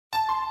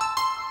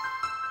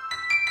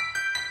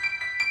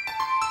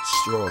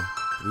Straw,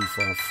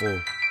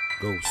 354,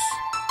 Ghost,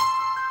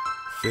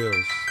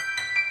 Feels,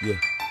 yeah.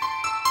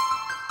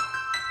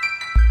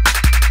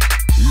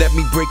 Let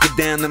me break it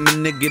down, I'm a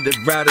nigga that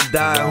ride or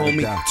die,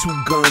 homie.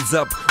 2 guns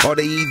up, or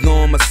they either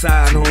on my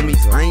side, homie.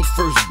 I ain't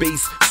first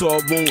base, so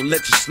I won't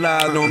let you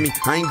slide on me.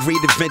 I ain't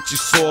great adventure,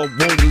 so I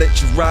won't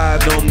let you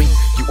ride on me.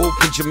 You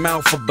opened your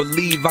mouth, I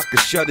believe I could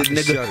shut it,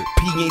 nigga.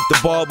 P ain't the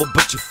barber,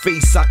 but your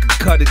face, I could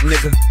cut it,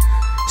 nigga.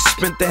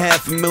 Spent the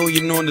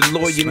 $500,000 on the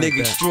lawyer,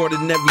 nigga.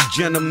 Extraordinary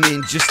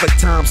gentleman, just like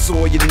Tom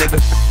Sawyer, nigga.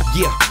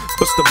 Yeah,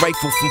 bust the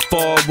rifle from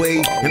far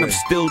away, and I'm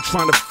still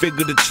trying to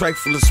figure the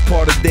triflest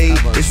part of day.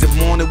 Is it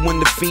morning when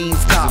the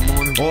fiends cop,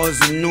 or is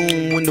it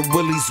noon when the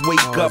willies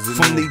wake up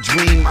from their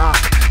dream?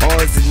 Or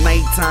is it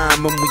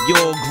nighttime and we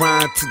all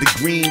grind till the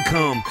green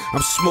come?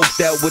 I'm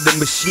smoked out with a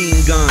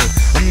machine gun.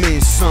 I'm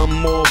in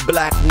some more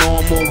black, no,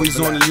 I'm always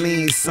on the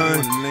lean,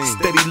 son.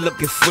 Steady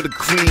looking for the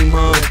cream,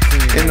 huh?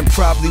 And I'm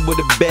probably with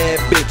a bad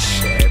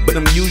bitch, but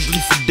I'm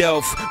usually for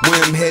Delph,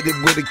 where I'm headed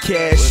where the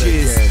cash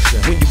is.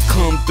 When you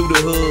come through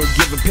the hood,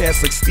 give a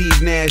pass like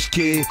Steve Nash,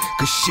 kid,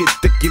 cause shit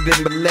thicker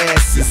than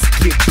molasses,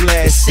 get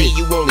blasted. They say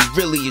you only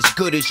really as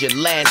good as your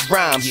last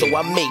rhyme, so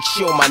I make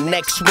sure my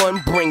next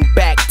one bring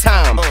back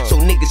time, so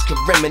niggas can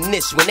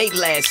reminisce when they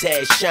last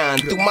had shine.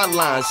 Through my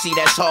lines, see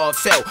that's how it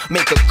felt,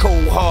 make a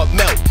cold heart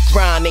melt.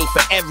 Grind ain't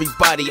for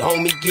everybody,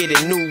 homie, get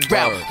a new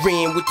route.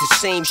 Ran with the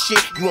same shit,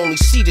 you only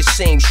see the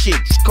same shit.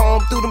 Just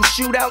calm through them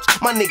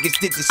shootouts, my niggas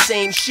did the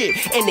same shit,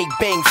 and they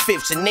bang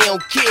fifths, and they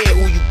don't care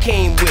who you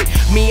came with.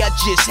 Me, I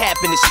just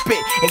happen to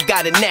spit, and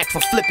got a knack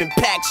for flipping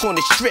packs on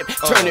the strip,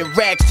 turning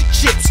rags to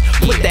chips.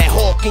 Put that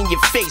hawk in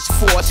your face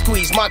before I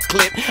squeeze my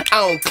clip.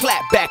 I don't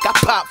clap back, I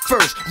pop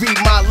first, read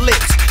my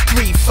lips.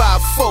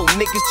 354,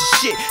 niggas the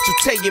shit, so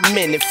tell your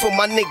men. And for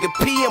my nigga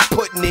P, I'm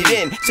putting it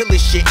in till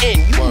it's your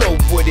end. You know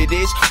what it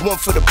is, 1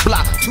 for the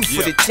block, 2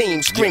 for the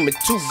team. Screaming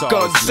 2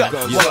 guns up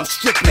while I'm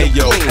stripping. Hey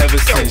yo, ever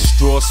since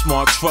Straw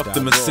Smart trucked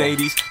the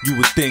Mercedes, you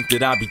would think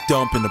that I'd be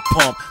dumping the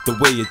pump. The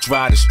way it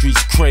drive the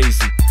streets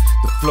crazy.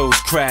 The flow's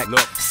crack,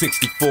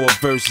 64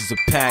 verses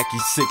a pack.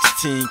 He's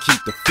 16, keep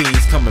the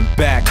fiends coming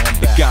back.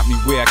 It got me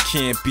where I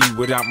can't be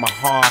without my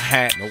hard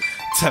hat.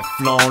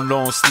 Teflon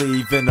long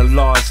sleeve and a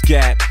large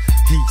gap.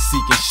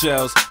 Heat-seeking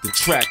shells, the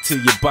track to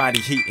your body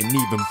heat, and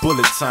even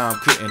bullet time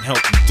couldn't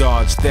help you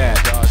dodge that.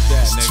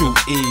 It's too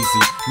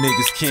easy,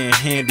 niggas can't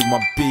handle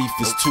my beef,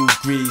 it's too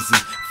greasy.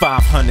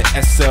 500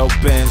 SL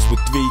Benz with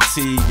 3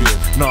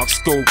 TVs, knock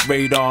scope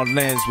radar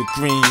lens with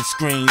green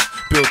screens,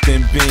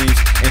 built-in beams,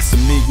 and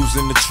some Eagles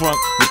in the trunk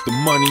with the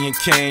money and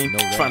cane.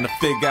 Trying to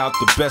figure out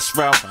the best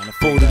route,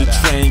 board of the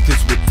train, cause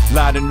we're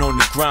lighting on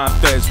the grind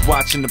feds,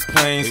 watching the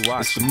planes.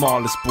 It's the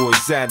Marless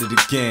boys at it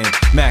again,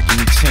 Mac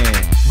and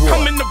Chan.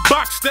 I'm in the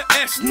box, the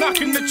S,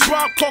 knocking the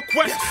Tribe Called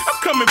Quest. I'm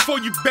coming for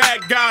you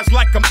bad guys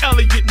like I'm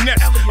Elliot Ness.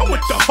 I'm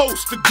with the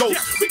host, the ghost.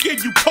 We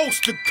give you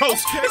coast to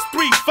coast. It's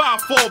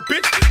 354,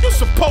 bitch. You're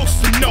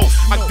supposed to know.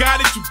 I got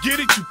it, you get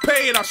it, you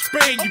pay it, I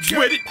spray you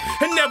with it.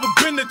 Ain't never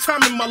been a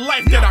time in my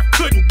life that I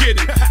couldn't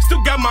get it.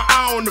 Still got my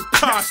eye on the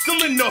prize,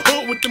 still in the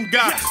hood with them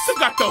guys. Still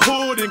got the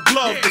hood and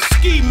glove, the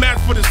ski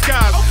mask for the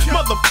skies.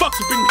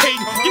 Motherfuckers been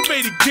hating, get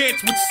ready to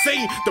dance with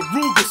Satan. The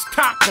Ruger's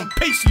cock, I'm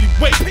patiently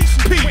waiting.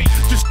 Pete,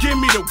 just give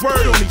me the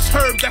word on these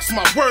herbs, that's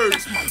my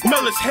words.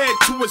 Mel his head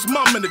to his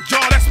mom in the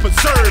jar, that's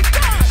preserved.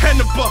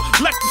 Hannibal,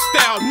 Lecter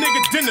style,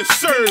 nigga dinner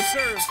served.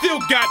 Still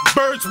got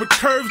birds with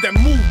curves that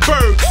move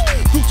birds.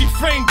 Gucci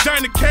frame,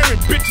 Dinah carrying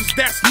bitches,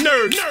 that's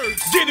nerds.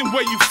 Getting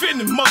where you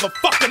fitting,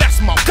 motherfucker, that's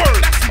my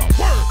word. That's my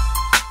word.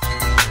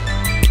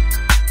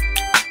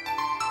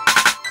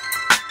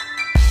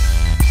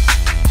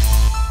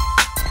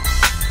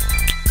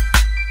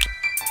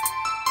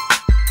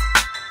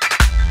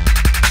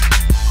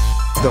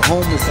 The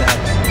homeless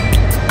house.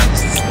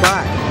 It's the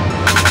spot. You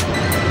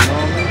know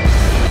what I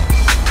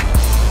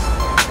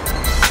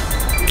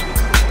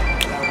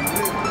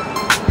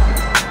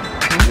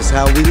mean? It's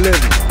how we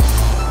live.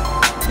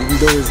 Even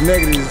though it's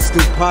negative, it's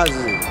still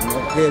positive. You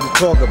know, here to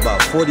talk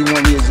about.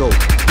 41 years old.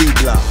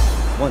 B-Block.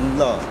 One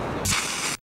love.